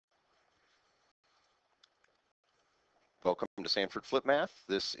Welcome to SanfordFlipMath.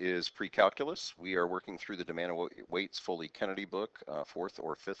 This is PreCalculus. We are working through the Demana Waits Foley Kennedy book, 4th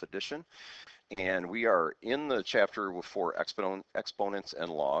or 5th edition. And we are in the chapter for exponents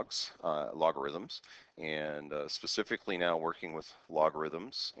and logs, logarithms, and specifically now working with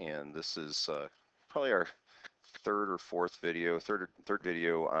logarithms. And this is probably our third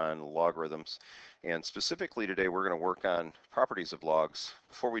video on logarithms. And specifically today we're going to work on properties of logs.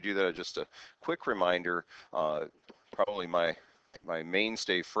 Before we do that, just a quick reminder, probably my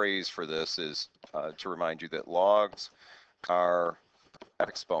mainstay phrase for this is to remind you that logs are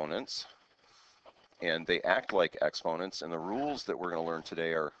exponents and they act like exponents, and the rules that we're going to learn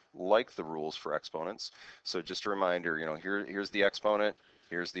today are like the rules for exponents. So just a reminder, you know, here's the exponent,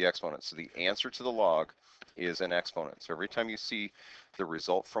 here's the exponent. So the answer to the log is an exponent. So every time you see the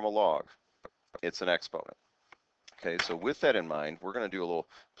result from a log, it's an exponent. Okay, so with that in mind, we're going to do a little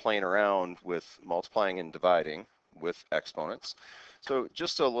playing around with multiplying and dividing with exponents. So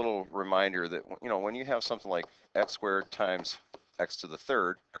just a little reminder that, you know, when you have something like x squared times x to the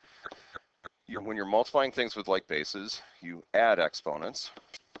third, when you're multiplying things with like bases, you add exponents.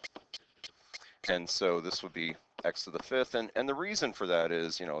 And so this would be x to the fifth. And the reason for that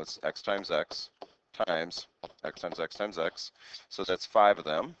is, you know, it's x times x times x times x times x. So that's 5 of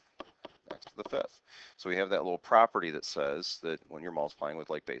them, x to the fifth. So we have that little property that says that when you're multiplying with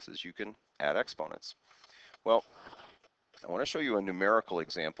like bases, you can add exponents. Well, I want to show you a numerical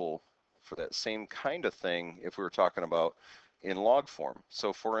example for that same kind of thing if we were talking about in log form.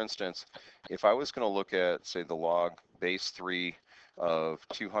 So for instance, if I was going to look at, say, the log base 3 of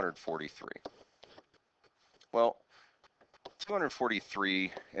 243. Well,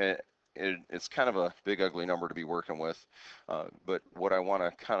 243, it's kind of a big ugly number to be working with, but what I want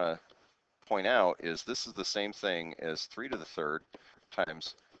to kind of point out is this is the same thing as 3 to the third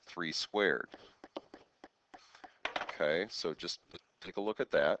times 3 squared. Okay, so just take a look at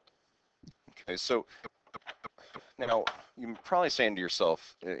that. Okay, so now you're probably saying to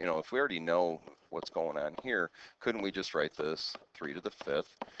yourself, you know, if we already know what's going on here, couldn't we just write this 3 to the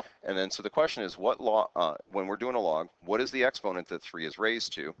fifth? And then so the question is, what log, when we're doing a log, what is the exponent that 3 is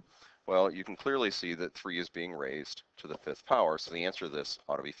raised to? Well, you can clearly see that 3 is being raised to the 5th power, so the answer to this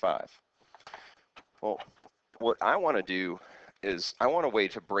ought to be 5. Well, what I want to do is I want a way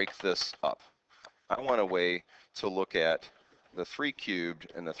to break this up. I want a way to look at the 3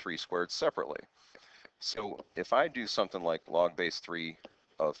 cubed and the 3 squared separately. So if I do something like log base 3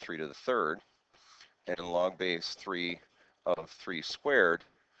 of 3 to the third and log base 3 of 3 squared,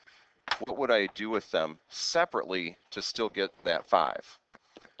 what would I do with them separately to still get that 5?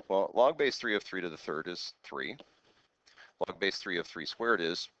 Well, log base 3 of 3 to the third is 3. Log base 3 of 3 squared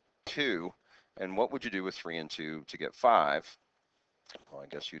is 2. And what would you do with 3 and 2 to get 5? Well, I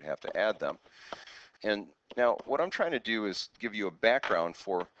guess you'd have to add them. And now what I'm trying to do is give you a background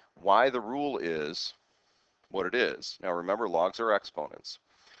for why the rule is what it is. Now remember, logs are exponents.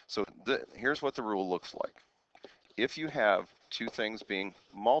 So here's what the rule looks like. If you have two things being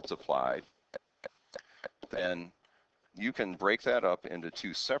multiplied, then you can break that up into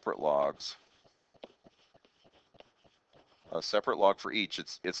two separate logs, a separate log for each.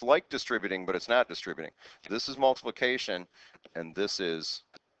 It's like distributing, but it's not distributing. This is multiplication, and this is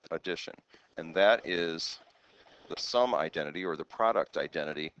addition. And that is the sum identity or the product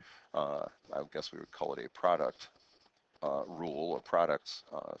identity. I guess we would call it a product rule or product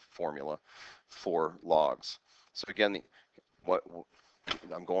formula for logs. So again,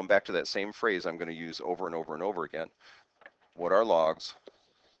 I'm going back to that same phrase I'm going to use over and over and over again. What are logs?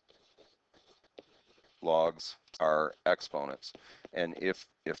 Logs are exponents. And if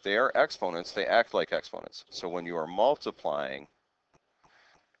they are exponents, they act like exponents. So when you are multiplying,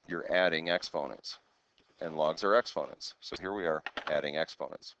 you're adding exponents. And logs are exponents. So here we are adding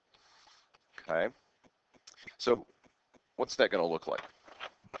exponents. Okay. So what's that going to look like?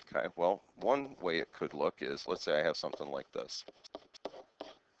 Okay, well, one way it could look is, let's say I have something like this.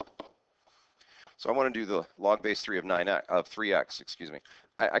 So I want to do the log base 3 of 3x, excuse me.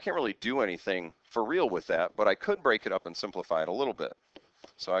 I can't really do anything for real with that, but I could break it up and simplify it a little bit.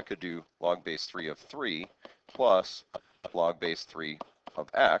 So I could do log base 3 of 3 plus log base 3 of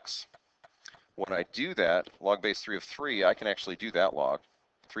x. When I do that, log base 3 of 3, I can actually do that log.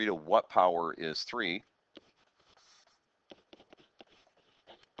 3 to what power is 3?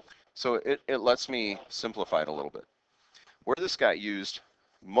 So it lets me simplify it a little bit. Where this got used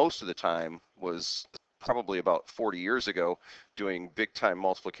most of the time was probably about 40 years ago, doing big time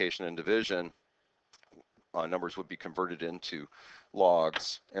multiplication and division. Numbers would be converted into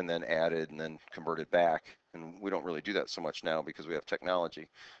logs and then added and then converted back And we don't really do that so much now because we have technology,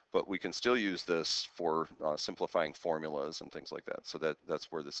 but we can still use this for simplifying formulas and things like that. So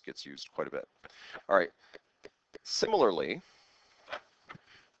that's where this gets used quite a bit. All right. Similarly,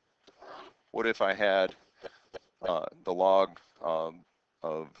 what if I had the log of,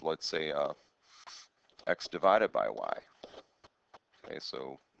 let's say, x divided by y? Okay,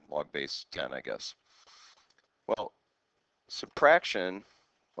 so log base 10, I guess. Well, subtraction,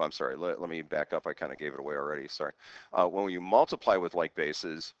 well, I'm sorry, let me back up. I kind of gave it away already, sorry. When you multiply with like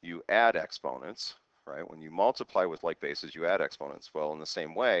bases, you add exponents, right? When you multiply with like bases, you add exponents. Well, in the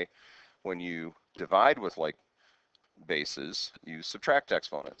same way, when you divide with like bases, you subtract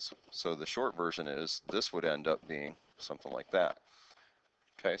exponents. So the short version is this would end up being something like that.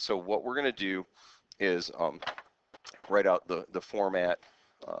 Okay, so what we're going to do is write out the format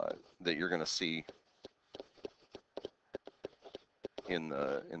that you're going to see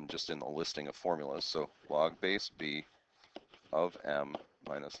just in the listing of formulas. So log base b of m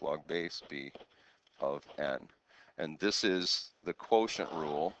minus log base b of n. And this is the quotient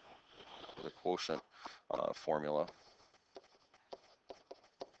rule, the quotient formula.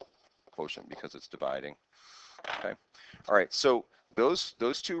 Quotient because it's dividing. Okay. All right. So those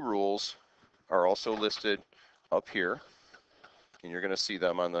two rules are also listed up here, and you're going to see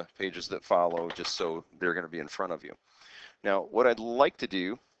them on the pages that follow, just so they're going to be in front of you. Now, what I'd like to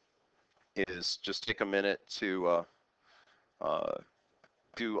do is just take a minute to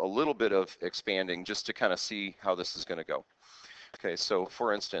do a little bit of expanding just to kind of see how this is going to go. Okay, so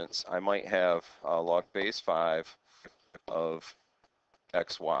for instance, I might have log base 5 of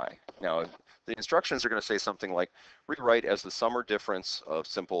xy. Now, the instructions are going to say something like rewrite as the sum or difference of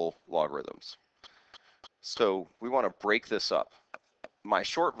simple logarithms. So we want to break this up. My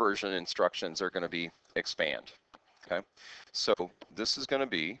short version instructions are going to be expand. Okay, so this is going to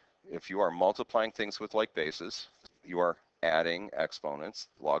be, if you are multiplying things with like bases, you are adding exponents.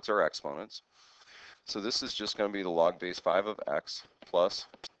 Logs are exponents. So this is just going to be the log base 5 of x plus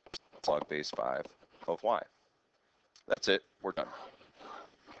log base 5 of y. That's it. We're done.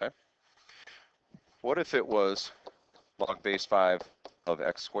 Okay. What if it was log base 5 of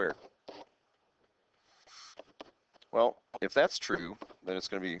x squared? Well, if that's true, then it's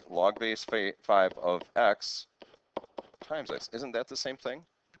going to be log base 5 of x times x. Isn't that the same thing?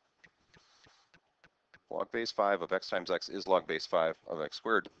 Log base 5 of x times x is log base 5 of x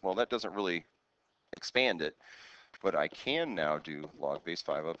squared. Well, that doesn't really expand it, but I can now do log base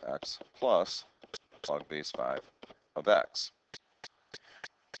 5 of x plus log base 5 of x.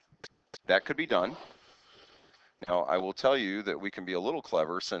 That could be done. Now, I will tell you that we can be a little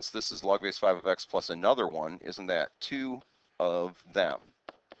clever since this is log base 5 of x plus another one. Isn't that 2 of them?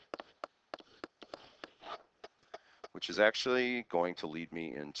 Which is actually going to lead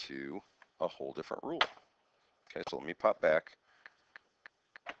me into a whole different rule. Okay, so let me pop back.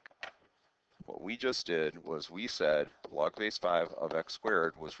 What we just did was we said log base 5 of x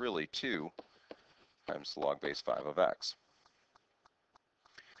squared was really 2 times log base 5 of x.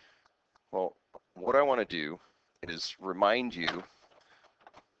 Well, what I want to do is remind you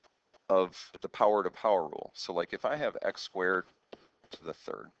of the power to power rule. So like if I have x squared to the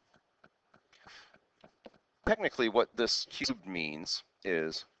third, technically what this cubed means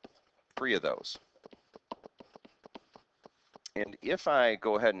is 3 of those. And if I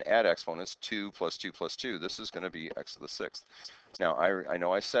go ahead and add exponents, 2 plus 2 plus 2, this is going to be x to the 6th. Now, I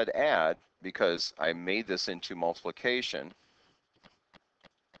know I said add because I made this into multiplication.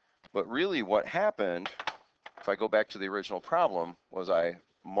 But really what happened, if I go back to the original problem, was I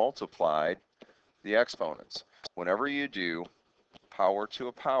multiplied the exponents. Whenever you do power to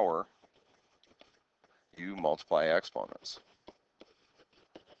a power, you multiply exponents.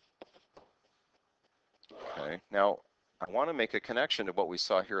 Okay, now I want to make a connection to what we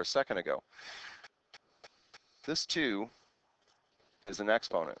saw here a second ago. This 2 is an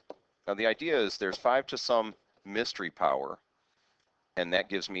exponent. Now the idea is there's 5 to some mystery power, and that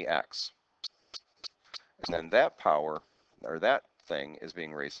gives me x. And then that power, or that thing, is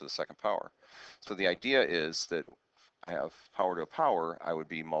being raised to the second power. So the idea is that I have power to a power, I would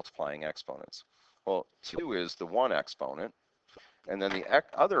be multiplying exponents. Well, 2 is the one exponent, and then the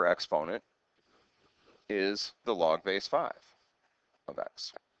other exponent is the log base 5 of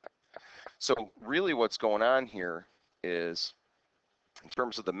x. So really what's going on here is, in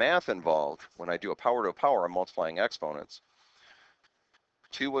terms of the math involved, when I do a power to a power, I'm multiplying exponents.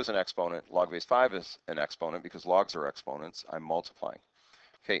 2 was an exponent, log base 5 is an exponent because logs are exponents, I'm multiplying.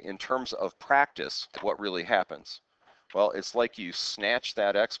 Okay, in terms of practice, what really happens? Well, it's like you snatch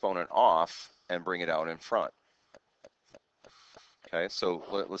that exponent off and bring it out in front. Okay, so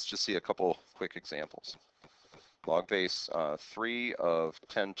let's just see a couple quick examples. log base 3 of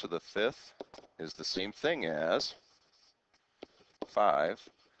 10 to the 5th is the same thing as 5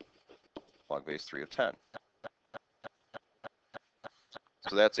 log base 3 of 10.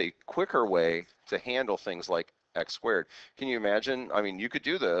 So that's a quicker way to handle things like x squared. Can you imagine? I mean, you could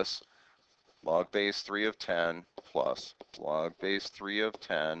do this, log base 3 of 10 plus log base 3 of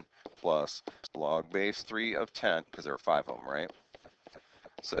 10 plus log base 3 of 10, because there are 5 of them, right?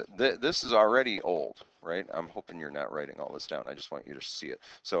 So this is already old, right? I'm hoping you're not writing all this down. I just want you to see it.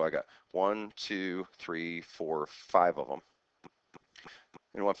 So I got 1, 2, 3, 4, 5 of them.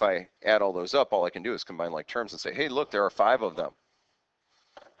 And if I add all those up, all I can do is combine like terms and say, hey, look, there are 5 of them.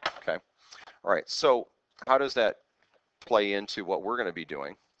 Okay. All right. So how does that play into what we're going to be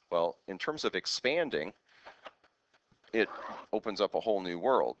doing? Well, in terms of expanding, it opens up a whole new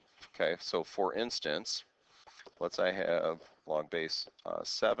world. Okay. So for instance, let's say I have log base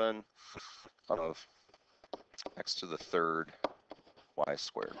 7 of x to the 3rd y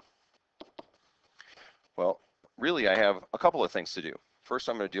squared. Well, really I have a couple of things to do. First,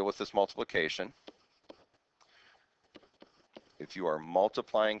 I'm going to deal with this multiplication. If you are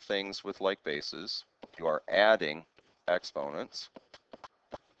multiplying things with like bases, you are adding exponents.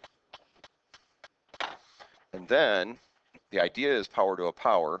 And then the idea is power to a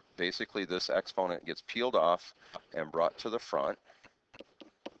power. Basically, this exponent gets peeled off and brought to the front.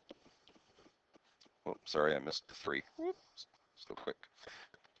 Oh, sorry, I missed the 3. Whoops, so quick.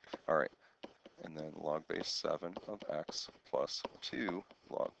 All right. And then log base 7 of x plus 2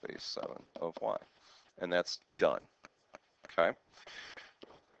 log base 7 of y. And that's done. Okay?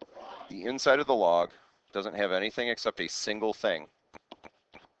 The inside of the log doesn't have anything except a single thing.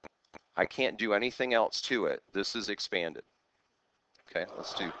 I can't do anything else to it. This is expanded. Okay,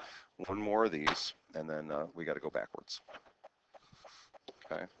 let's do one more of these, and then we got to go backwards.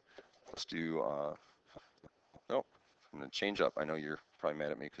 Okay, let's do, nope, I'm going to change up. I know you're probably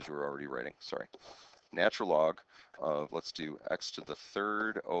mad at me because you were already writing. Sorry. Natural log of, let's do x to the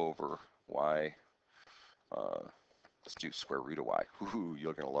 3rd over y. Let's do square root of y. Ooh,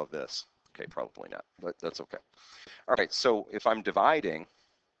 you're going to love this. Okay, probably not, but that's okay. All right, so if I'm dividing,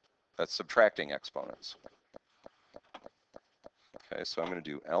 that's subtracting exponents. Okay, so I'm going to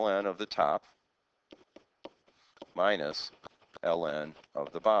do ln of the top minus ln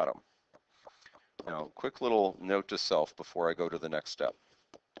of the bottom. Now, quick little note to self before I go to the next step.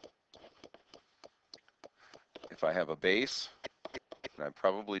 If I have a base, and I've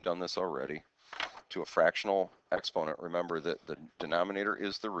probably done this already, to a fractional exponent, remember that the denominator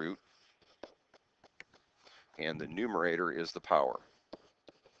is the root and the numerator is the power.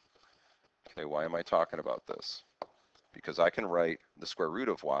 Okay, why am I talking about this? Because I can write the square root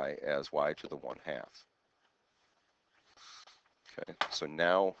of y as y to the 1/2. Okay, so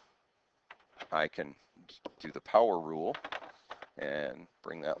now I can do the power rule and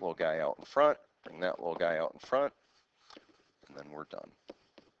bring that little guy out in front, bring that little guy out in front, and then we're done.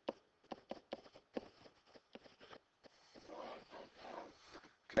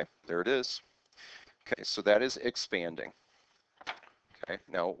 Okay, there it is. Okay, so that is expanding. Okay,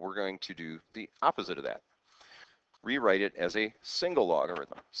 now we're going to do the opposite of that. Rewrite it as a single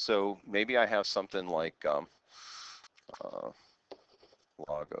logarithm. So maybe I have something like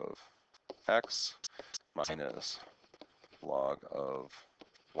log of x minus log of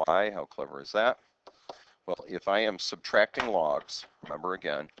y. How clever is that? Well, if I am subtracting logs, remember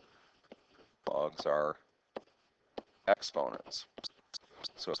again, logs are exponents.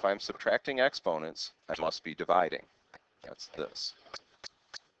 So if I'm subtracting exponents, I must be dividing. That's this.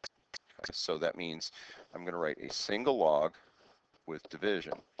 Okay, so that means I'm going to write a single log with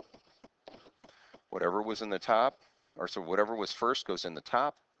division. Whatever was in the top, or so whatever was first goes in the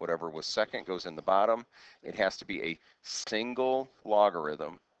top, whatever was second goes in the bottom. It has to be a single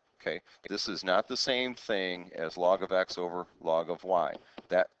logarithm. Okay, this is not the same thing as log of x over log of y.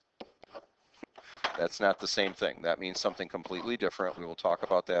 That's not the same thing. That means something completely different. We will talk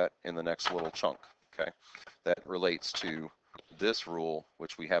about that in the next little chunk. Okay, that relates to this rule,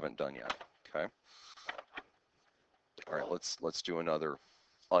 which we haven't done yet. Okay. All right, let's do another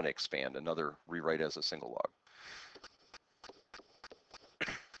unexpand, another rewrite as a single log.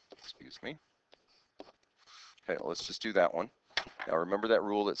 Excuse me. Okay, let's just do that one. Now remember that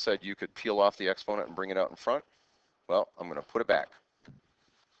rule that said you could peel off the exponent and bring it out in front? Well, I'm going to put it back.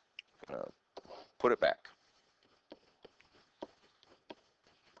 I'm going to put it back.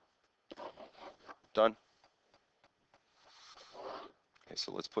 Done. Okay,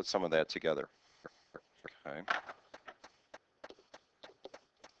 so let's put some of that together. Okay.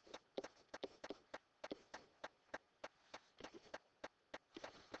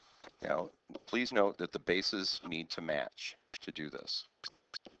 Now, please note that the bases need to match to do this.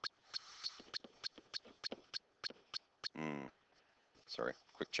 Sorry,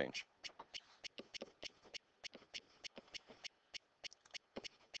 quick change.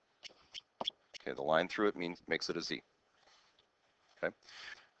 Okay, the line through it makes it a z. Okay,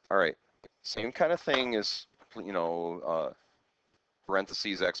 all right, same kind of thing as, you know,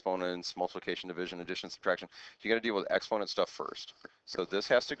 parentheses, exponents, multiplication, division, addition, subtraction. You got to deal with exponent stuff first. So this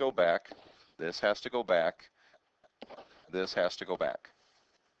has to go back, this has to go back, this has to go back.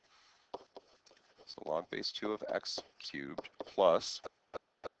 So log base 2 of x cubed plus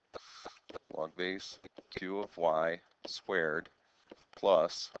log base 2 of y squared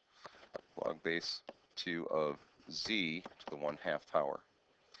plus log base 2 of z to the 1/2 power.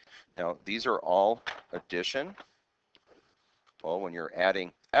 Now these are all addition. Well, when you're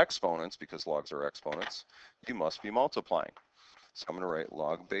adding exponents, because logs are exponents, you must be multiplying. So I'm going to write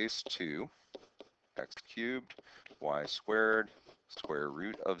log base 2 x cubed y squared square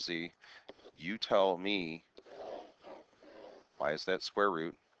root of z. You tell me, why is that square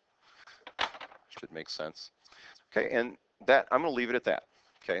root? Should make sense. Okay, and that I'm going to leave it at that.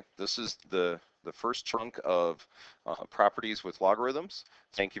 Okay, this is the first chunk of properties with logarithms.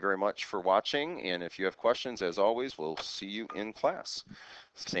 Thank you very much for watching, and if you have questions, as always, we'll see you in class.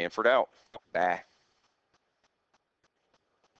 Sanford out. Bye.